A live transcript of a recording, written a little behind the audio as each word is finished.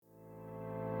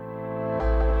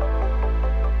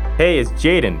Hey, it's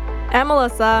Jaden. And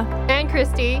Melissa. And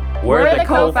Christy. We're the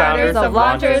co-founders of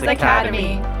Launchers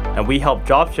Academy. And we help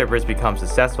dropshippers become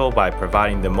successful by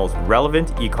providing the most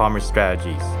relevant e-commerce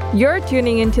strategies. You're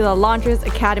tuning into the Launchers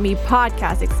Academy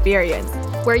podcast experience,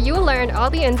 where you will learn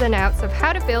all the ins and outs of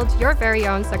how to build your very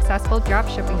own successful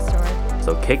dropshipping store.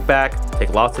 So kick back, take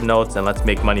lots of notes, and let's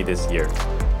make money this year.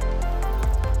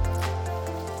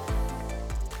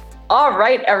 All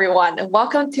right, everyone, and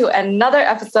welcome to another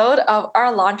episode of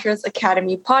our Launchers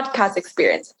Academy podcast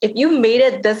experience. If you made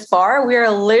it this far, we are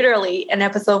literally in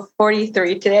episode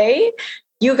 43 today.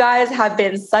 You guys have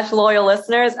been such loyal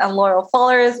listeners and loyal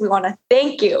followers. We want to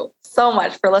thank you so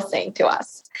much for listening to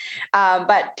us.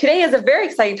 But today is a very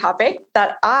exciting topic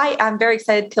that I am very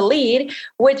excited to lead,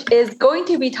 which is going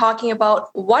to be talking about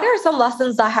what are some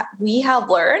lessons that we have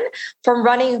learned from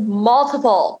running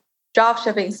multiple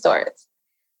dropshipping stores.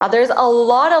 Now, there's a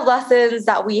lot of lessons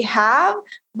that we have,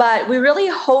 but we really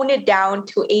honed it down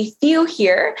to a few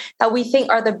here that we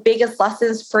think are the biggest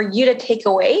lessons for you to take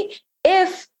away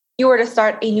if you were to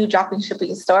start a new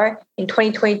dropshipping store in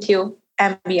 2022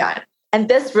 and beyond. And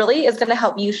this really is going to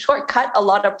help you shortcut a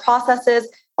lot of processes,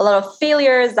 a lot of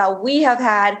failures that we have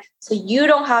had, so you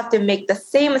don't have to make the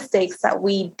same mistakes that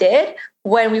we did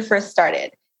when we first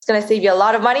started. It's going to save you a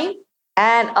lot of money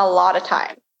and a lot of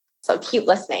time. So keep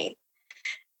listening.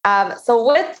 So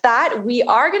with that, we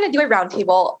are going to do a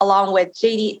roundtable along with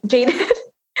Jaden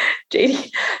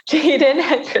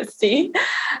and Christy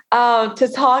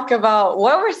to talk about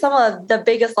what were some of the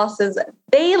biggest lessons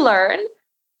they learned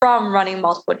from running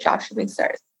multiple dropshipping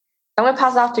stores. I'm going to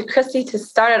pass it off to Christy to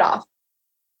start it off.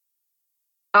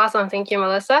 Awesome. Thank you,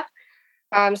 Melissa.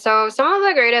 So some of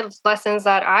the greatest lessons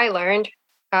that I learned,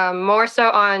 more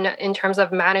so in terms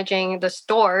of managing the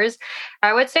stores,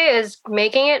 I would say is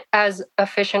making it as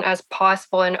efficient as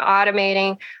possible and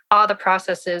automating all the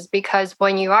processes, because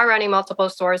when you are running multiple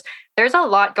stores, there's a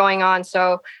lot going on.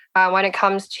 So when it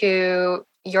comes to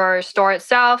your store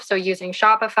itself, so using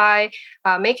Shopify,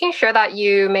 making sure that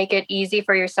you make it easy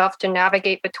for yourself to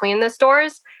navigate between the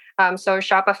stores. So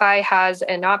Shopify has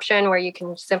an option where you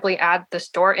can simply add the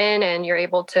store in and you're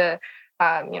able to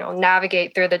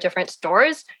navigate through the different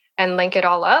stores and link it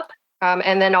all up.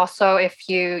 And then also if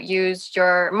you use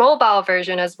your mobile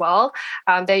version as well,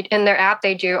 in their app,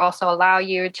 they do also allow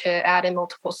you to add in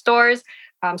multiple stores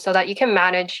so that you can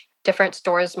manage different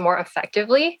stores more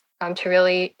effectively to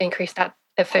really increase that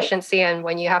efficiency. And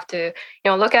when you have to,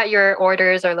 look at your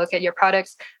orders or look at your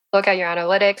products, look at your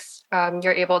analytics,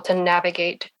 you're able to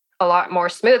navigate a lot more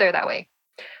smoother that way.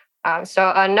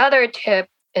 So another tip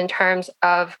in terms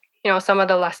of some of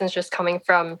the lessons just coming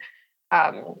from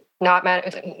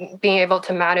being able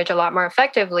to manage a lot more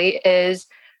effectively is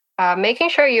making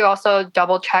sure you also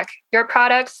double check your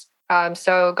products.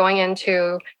 So going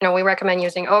into, we recommend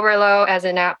using Overlow as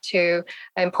an app to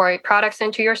import products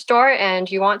into your store, and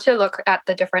you want to look at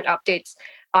the different updates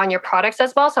on your products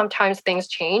as well. Sometimes things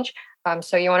change.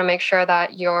 So you want to make sure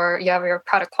that you have your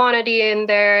product quantity in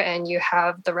there and you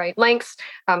have the right links.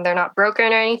 They're not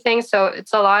broken or anything. So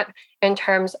it's a lot in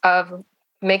terms of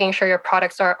making sure your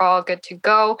products are all good to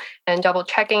go and double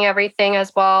checking everything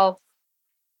as well.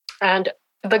 And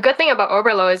the good thing about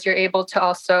Overlow is you're able to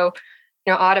also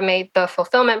automate the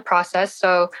fulfillment process.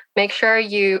 So make sure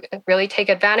you really take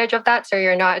advantage of that, so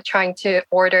you're not trying to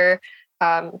order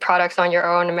products on your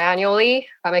own manually,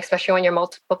 especially when you're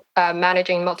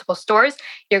managing multiple stores.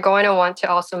 You're going to want to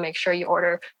also make sure you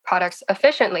order products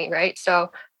efficiently, right?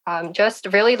 So just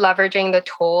really leveraging the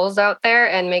tools out there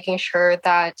and making sure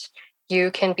that you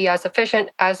can be as efficient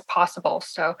as possible.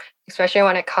 So especially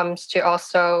when it comes to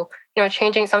also,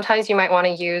 changing, sometimes you might want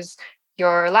to use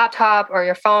your laptop or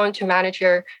your phone to manage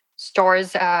your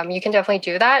stores. You can definitely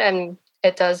do that. And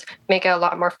it does make it a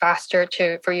lot more faster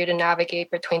for you to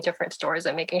navigate between different stores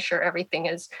and making sure everything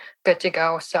is good to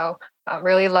go. So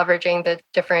really leveraging the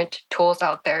different tools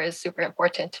out there is super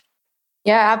important.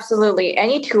 Yeah, absolutely.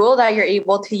 Any tool that you're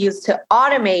able to use to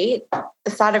automate the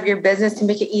side of your business to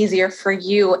make it easier for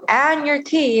you and your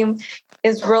team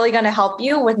is really going to help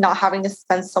you with not having to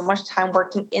spend so much time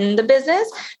working in the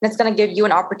business. And it's going to give you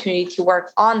an opportunity to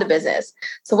work on the business.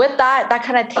 So with that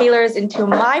kind of tailors into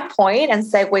my point and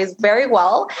segues very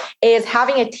well, is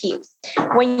having a team.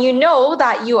 When you know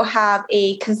that you have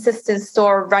a consistent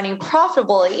store running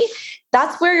profitably,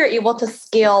 that's where you're able to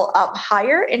scale up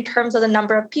higher in terms of the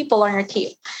number of people on your team.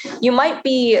 You might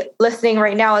be listening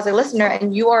right now as a listener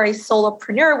and you are a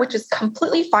solopreneur, which is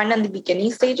completely fine in the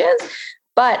beginning stages.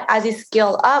 But as you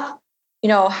scale up,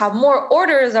 have more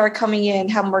orders are coming in,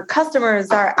 have more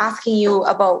customers are asking you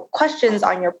about questions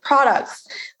on your products,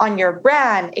 on your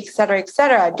brand, et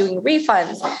cetera, doing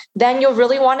refunds, then you'll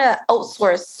really want to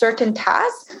outsource certain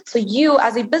tasks. So you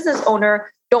as a business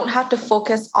owner don't have to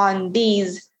focus on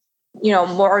these,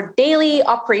 more daily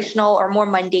operational or more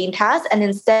mundane tasks. And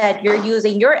instead you're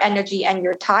using your energy and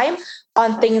your time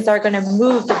on things that are going to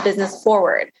move the business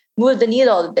forward, move the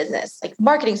needle of the business, like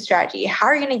marketing strategy. How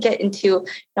are you going to get into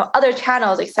other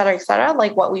channels, et cetera,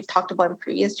 like what we've talked about in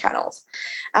previous channels.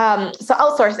 So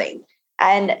outsourcing.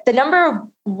 And the number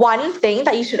one thing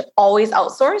that you should always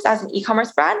outsource as an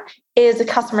e-commerce brand is the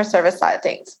customer service side of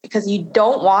things, because you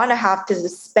don't want to have to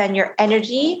spend your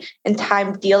energy and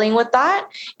time dealing with that.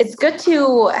 It's good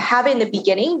to have it in the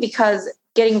beginning because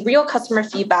getting real customer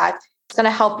feedback is going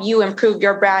to help you improve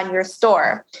your brand, your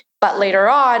store. But later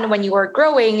on, when you are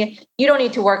growing, you don't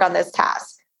need to work on this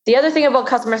task. The other thing about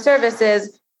customer service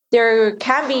is there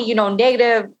can be,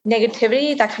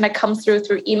 negativity that kind of comes through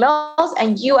emails,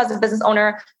 and you as a business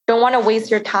owner don't want to waste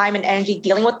your time and energy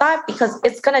dealing with that, because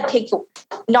it's going to take you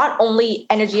not only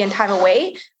energy and time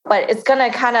away, but it's going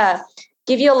to kind of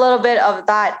give you a little bit of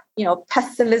that,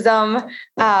 pessimism,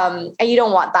 and you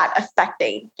don't want that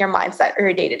affecting your mindset or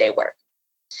your day-to-day work.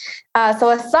 So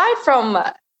aside from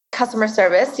customer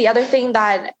service, the other thing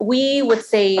that we would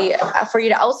say for you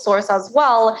to outsource as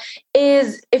well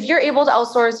is if you're able to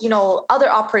outsource,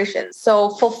 other operations.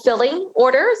 So fulfilling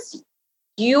orders,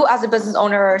 you as a business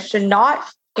owner should not,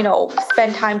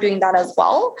 spend time doing that as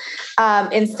well.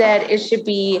 Instead, it should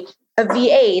be a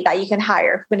VA that you can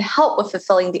hire who can help with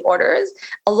fulfilling the orders,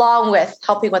 along with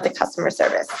helping with the customer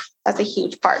service. That's a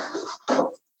huge part.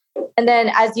 And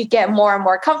then as you get more and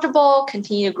more comfortable,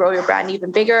 continue to grow your brand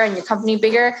even bigger and your company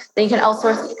bigger, then you can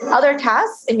outsource other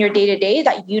tasks in your day-to-day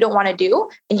that you don't want to do.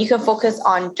 And you can focus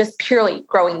on just purely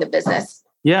growing the business.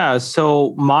 Yeah.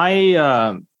 So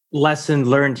my lesson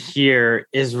learned here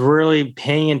is really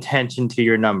paying attention to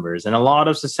your numbers. And a lot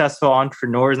of successful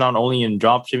entrepreneurs, not only in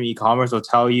dropshipping e-commerce, will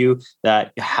tell you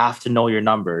that you have to know your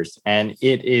numbers. And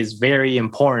it is very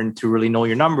important to really know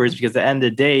your numbers, because at the end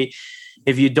of the day,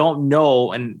 if you don't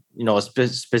know and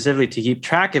specifically to keep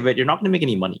track of it, you're not going to make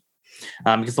any money.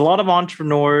 Because a lot of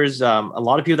entrepreneurs, a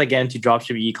lot of people that get into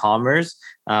dropshipping e-commerce,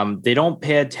 they don't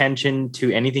pay attention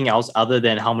to anything else other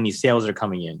than how many sales are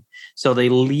coming in. So they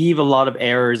leave a lot of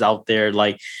errors out there,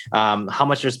 like how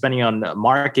much they're spending on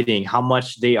marketing, how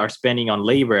much they are spending on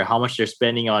labor, how much they're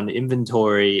spending on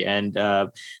inventory, and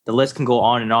the list can go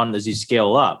on and on as you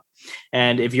scale up.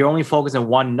 And if you're only focused on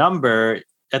one number,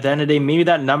 at the end of the day, maybe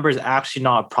that number is actually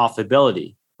not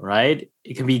profitability, right?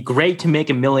 It can be great to make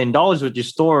 $1 million with your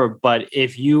store, but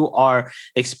if you are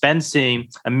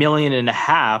expensing $1.5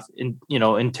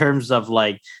 million in terms of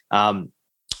like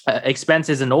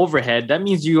expenses and overhead, that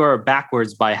means you are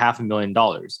backwards by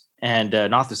 $500,000. And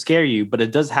not to scare you, but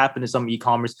it does happen to some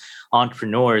e-commerce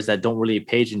entrepreneurs that don't really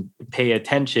pay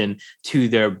attention to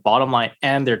their bottom line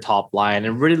and their top line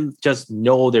and really just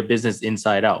know their business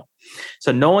inside out.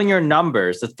 So knowing your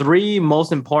numbers, the three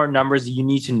most important numbers you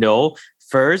need to know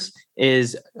first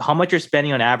is how much you're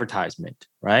spending on advertisement,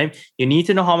 right? You need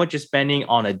to know how much you're spending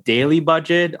on a daily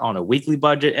budget, on a weekly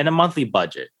budget, and a monthly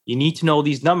budget. You need to know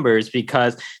these numbers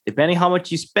because depending how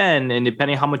much you spend and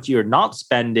depending how much you're not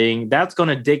spending, that's going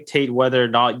to dictate whether or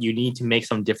not you need to make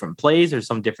some different plays or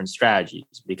some different strategies.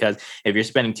 Because if you're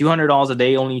spending $200 a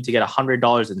day only to get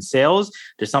 $100 in sales,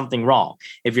 there's something wrong.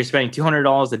 If you're spending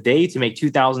 $200 a day to make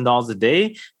 $2,000 a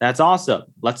day, that's awesome.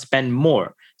 Let's spend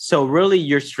more. So really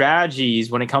your strategies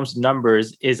when it comes to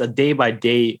numbers is a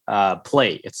day-by-day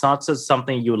play. It's not just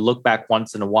something you would look back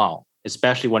once in a while,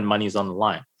 especially when money is on the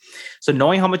line. So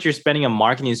knowing how much you're spending on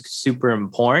marketing is super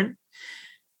important.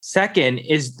 Second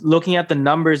is looking at the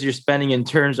numbers you're spending in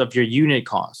terms of your unit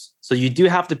costs. So you do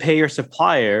have to pay your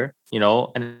supplier,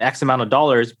 an X amount of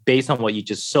dollars based on what you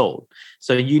just sold.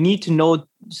 So you need to know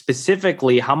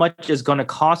specifically how much is going to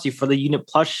cost you for the unit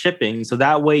plus shipping. So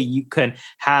that way you can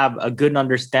have a good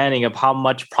understanding of how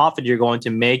much profit you're going to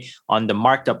make on the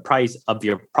marked up price of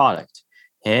your product.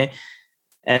 Okay.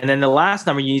 And then the last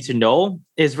number you need to know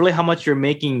is really how much you're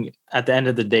making at the end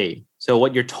of the day. So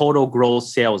what your total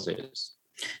gross sales is.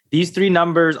 These three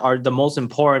numbers are the most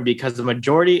important because the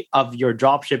majority of your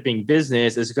dropshipping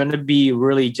business is going to be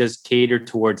really just catered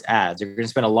towards ads. You're going to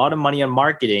spend a lot of money on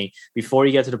marketing before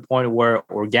you get to the point where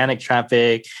organic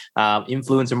traffic,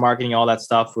 influencer marketing, all that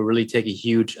stuff will really take a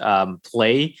huge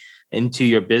play into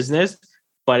your business.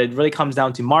 But it really comes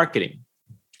down to marketing.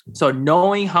 So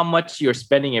knowing how much you're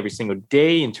spending every single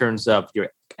day in terms of your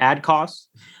ad costs,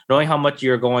 knowing how much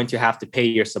you're going to have to pay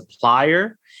your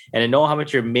supplier, and to know how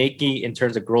much you're making in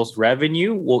terms of gross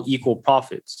revenue will equal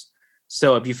profits.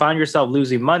 So if you find yourself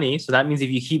losing money, so that means if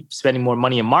you keep spending more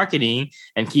money in marketing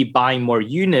and keep buying more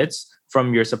units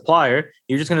from your supplier,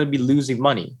 you're just going to be losing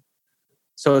money.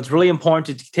 So it's really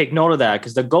important to take note of that,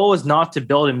 because the goal is not to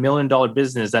build $1 million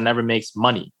business that never makes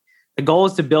money. The goal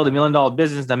is to build $1 million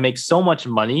business that makes so much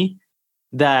money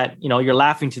that you're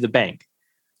laughing to the bank.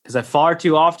 Because far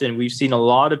too often we've seen a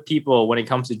lot of people, when it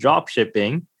comes to drop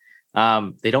shipping,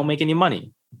 they don't make any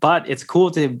money. But it's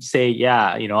cool to say,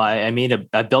 yeah,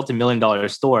 I built $1 million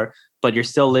store, but you're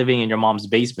still living in your mom's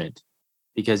basement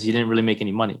because you didn't really make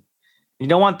any money. You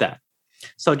don't want that.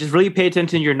 So just really pay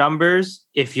attention to your numbers.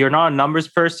 If you're not a numbers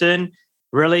person,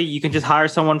 really, you can just hire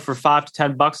someone for $5 to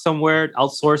 $10 somewhere,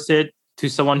 outsource it to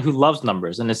someone who loves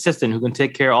numbers, an assistant who can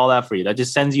take care of all that for you. That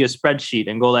just sends you a spreadsheet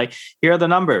and go like, here are the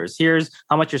numbers. Here's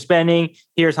how much you're spending.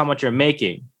 Here's how much you're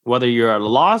making. Whether you're at a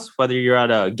loss, whether you're at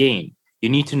a gain. You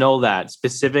need to know that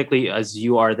specifically as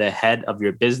you are the head of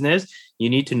your business. You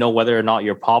need to know whether or not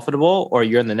you're profitable or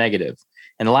you're in the negative.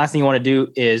 And the last thing you want to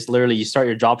do is literally you start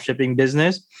your drop shipping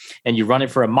business and you run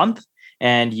it for a month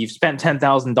and you've spent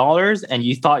 $10,000 and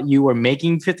you thought you were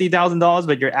making $50,000,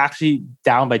 but you're actually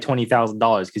down by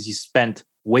 $20,000 because you spent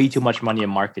way too much money in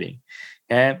marketing.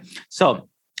 Okay. So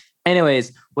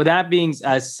anyways, with that being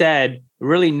said,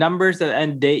 really numbers at the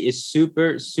end of the day is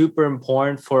super, super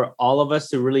important for all of us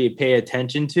to really pay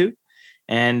attention to.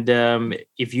 And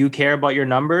if you care about your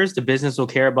numbers, the business will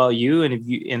care about you. And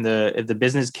if the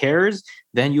business cares,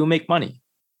 then you'll make money.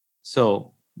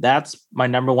 So that's my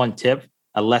number one tip,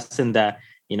 a lesson that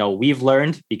we've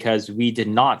learned because we did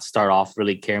not start off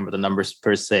really caring about the numbers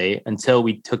per se until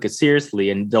we took it seriously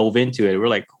and dove into it. We're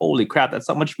like, holy crap, that's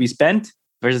how much we spent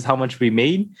versus how much we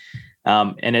made.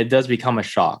 And it does become a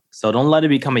shock. So don't let it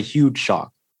become a huge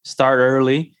shock. Start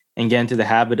early and get into the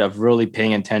habit of really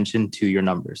paying attention to your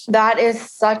numbers. That is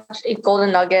such a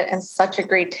golden nugget and such a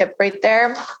great tip right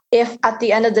there. If at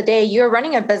the end of the day, you're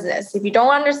running a business, if you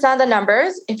don't understand the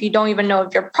numbers, if you don't even know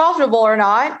if you're profitable or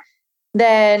not,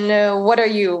 then what are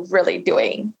you really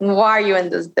doing? Why are you in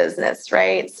this business,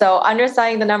 right? So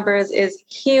understanding the numbers is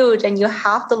huge and you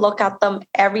have to look at them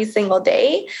every single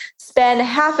day. Spend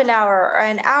half an hour or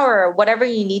an hour, whatever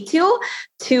you need to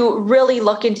really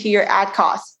look into your ad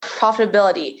costs,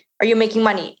 profitability. Are you making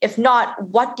money? If not,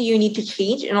 what do you need to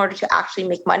change in order to actually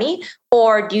make money?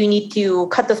 Or do you need to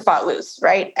cut the spot loose,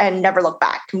 right? And never look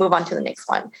back, move on to the next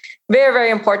one. Very,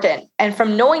 very important. And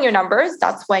from knowing your numbers,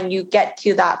 that's when you get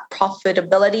to that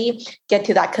profitability, get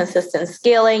to that consistent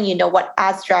scaling, you know what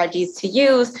ad strategies to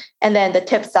use. And then the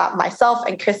tips that myself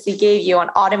and Christy gave you on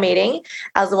automating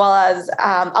as well as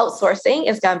outsourcing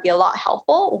is going to be a lot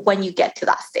helpful when you get to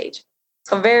that stage.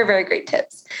 So very, very great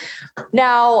tips.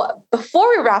 Now, before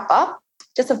we wrap up,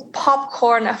 just a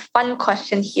popcorn, a fun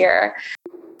question here.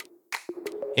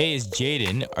 Hey, it's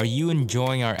Jaden. Are you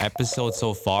enjoying our episode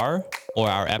so far or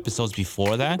our episodes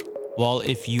before that? Well,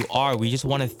 if you are, we just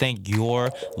want to thank your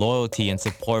loyalty and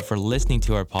support for listening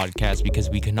to our podcast because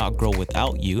we cannot grow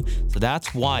without you. So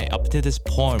that's why up to this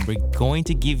point, we're going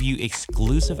to give you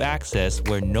exclusive access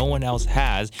where no one else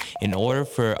has in order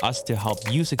for us to help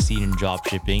you succeed in drop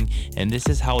shipping. And this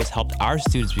is how it's helped our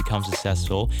students become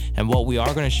successful. And what we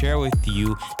are going to share with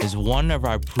you is one of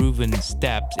our proven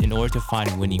steps in order to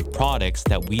find winning products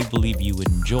that we believe you would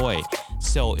enjoy.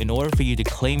 So in order for you to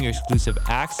claim your exclusive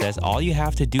access, all you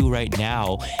have to do right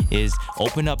now is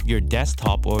open up your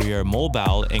desktop or your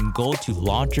mobile and go to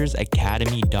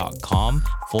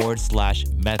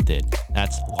launchersacademy.com/method.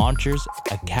 That's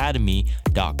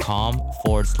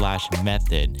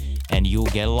launchersacademy.com/method. And you'll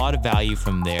get a lot of value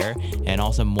from there. And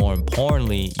also more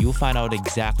importantly, you'll find out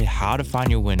exactly how to find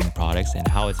your winning products and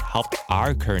how it's helped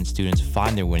our current students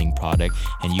find their winning product.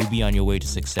 And you'll be on your way to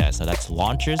success. So that's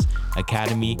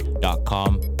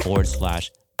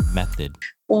launchersacademy.com/method.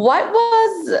 What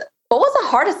was the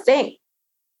hardest thing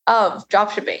of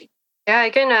dropshipping? Yeah, I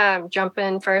can jump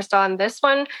in first on this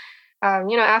one.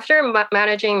 After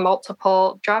managing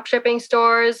multiple dropshipping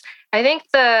stores, I think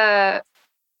the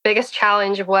biggest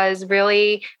challenge was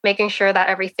really making sure that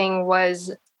everything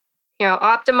was,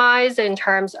 optimized in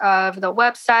terms of the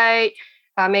website,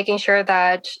 making sure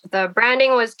that the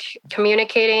branding was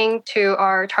communicating to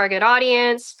our target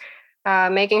audience,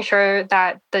 making sure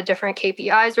that the different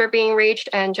KPIs were being reached,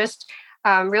 and just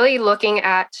really looking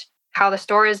at how the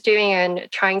store is doing and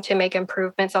trying to make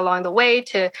improvements along the way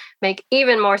to make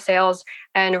even more sales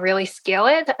and really scale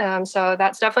it. So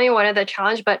that's definitely one of the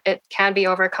challenges, but it can be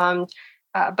overcome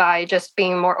by just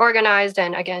being more organized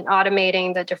and, again,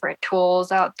 automating the different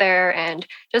tools out there and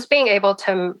just being able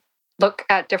to look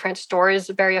at different stores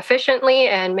very efficiently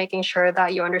and making sure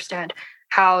that you understand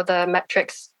how the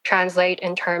metrics translate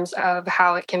in terms of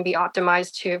how it can be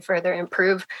optimized to further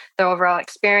improve the overall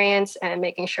experience, and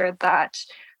making sure that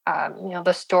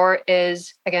the store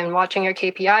is, again, watching your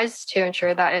KPIs to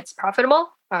ensure that it's profitable.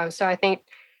 So I think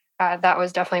that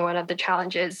was definitely one of the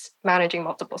challenges managing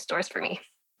multiple stores for me.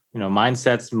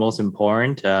 Mindset's most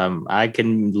important. I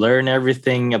can learn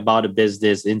everything about a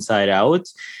business inside out,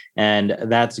 and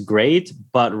that's great.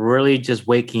 But really just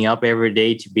waking up every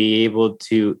day to be able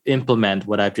to implement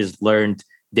what I've just learned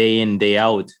day in, day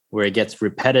out, where it gets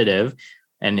repetitive,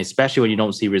 and especially when you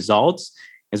don't see results,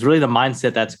 is really the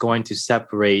mindset that's going to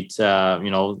separate,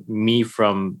 me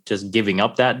from just giving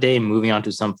up that day and moving on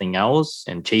to something else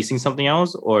and chasing something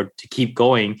else, or to keep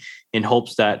going in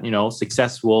hopes that,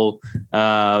 success will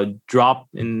drop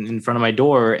in front of my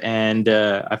door. And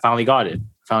I finally got it.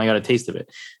 Finally got a taste of it.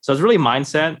 So it's really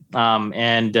mindset.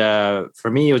 And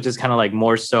for me, it was just kind of like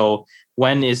more so,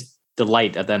 when is the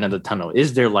light at the end of the tunnel?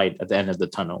 Is there light at the end of the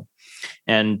tunnel?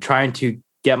 And trying to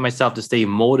get myself to stay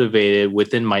motivated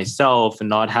within myself and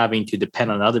not having to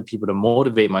depend on other people to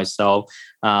motivate myself,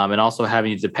 and also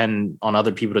having to depend on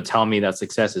other people to tell me that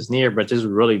success is near, but just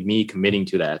really me committing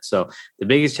to that. So the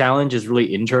biggest challenge is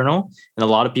really internal. And a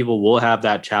lot of people will have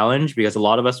that challenge because a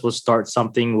lot of us will start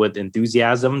something with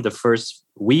enthusiasm the first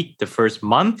week, the first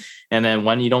month. And then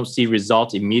when you don't see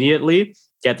results immediately,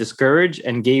 get discouraged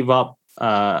and gave up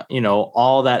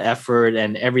all that effort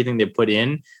and everything they put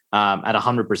in at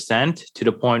 100%, to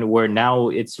the point where now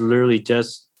it's literally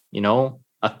just,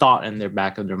 a thought in their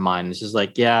back of their mind. It's just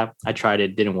like, yeah, I tried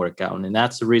it, didn't work out. And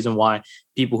that's the reason why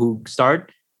people who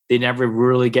start, they never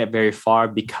really get very far,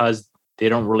 because they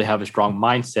don't really have a strong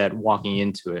mindset walking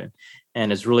into it.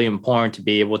 And it's really important to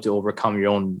be able to overcome your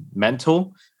own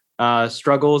mental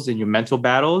struggles and your mental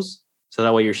battles, so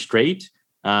that way you're straight.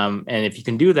 And if you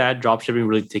can do that, dropshipping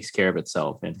really takes care of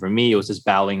itself. And for me, it was just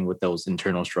battling with those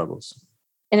internal struggles.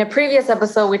 In a previous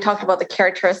episode, we talked about the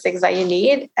characteristics that you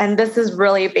need. And this is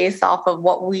really based off of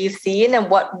what we've seen and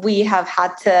what we have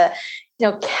had to,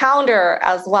 counter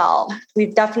as well.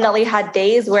 We've definitely had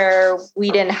days where we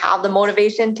didn't have the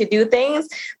motivation to do things,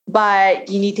 but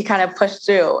you need to kind of push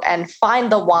through and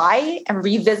find the why and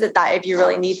revisit that if you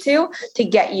really need to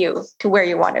get you to where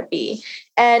you want to be.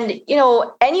 And,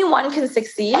 anyone can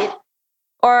succeed,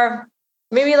 or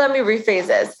maybe let me rephrase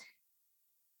this.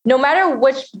 No matter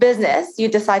which business you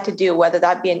decide to do, whether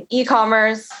that be an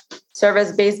e-commerce,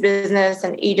 service-based business,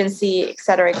 an agency, et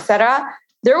cetera,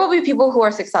 there will be people who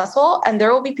are successful and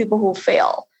there will be people who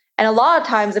fail. And a lot of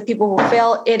times the people who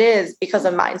fail, it is because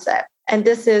of mindset. And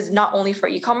this is not only for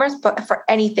e-commerce, but for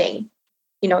anything,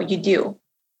 you do.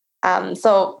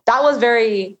 So that was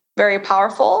very, very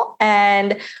powerful.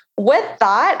 And with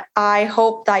that, I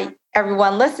hope that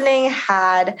everyone listening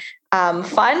had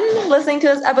fun listening to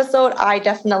this episode. I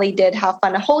definitely did have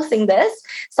fun hosting this.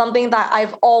 Something that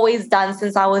I've always done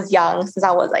since I was young, since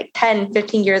I was like 10,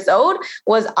 15 years old,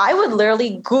 was I would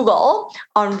literally Google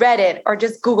on Reddit or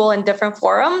just Google in different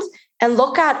forums and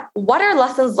look at what are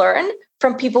lessons learned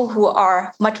from people who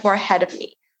are much more ahead of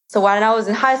me. So when I was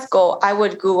in high school, I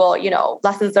would Google,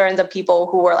 lessons learned of people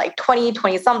who were like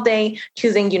 20 something,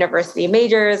 choosing university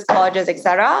majors, colleges,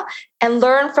 etc., and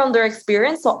learn from their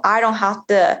experience so I don't have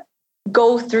to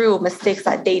go through mistakes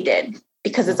that they did,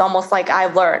 because it's almost like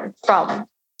I've learned from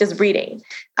just reading.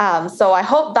 So I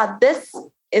hope that this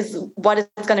is what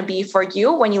it's going to be for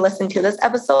you when you listen to this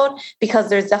episode, because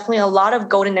there's definitely a lot of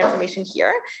golden information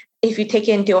here. If you take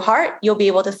it into heart, you'll be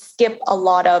able to skip a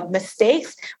lot of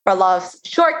mistakes or a lot of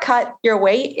shortcut your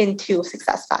way into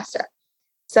success faster.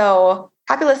 So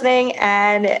happy listening,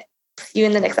 and see you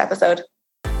in the next episode.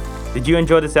 Did you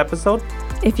enjoy this episode?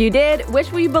 If you did,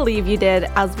 which we believe you did,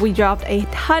 as we dropped a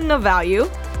ton of value,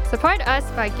 support us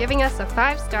by giving us a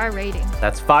 5-star rating.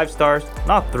 That's 5 stars,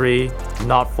 not 3,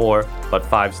 not 4, but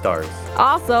 5 stars.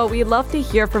 Also, we'd love to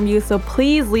hear from you, so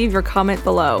please leave your comment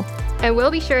below. And we'll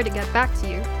be sure to get back to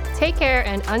you. Take care,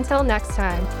 and until next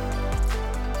time.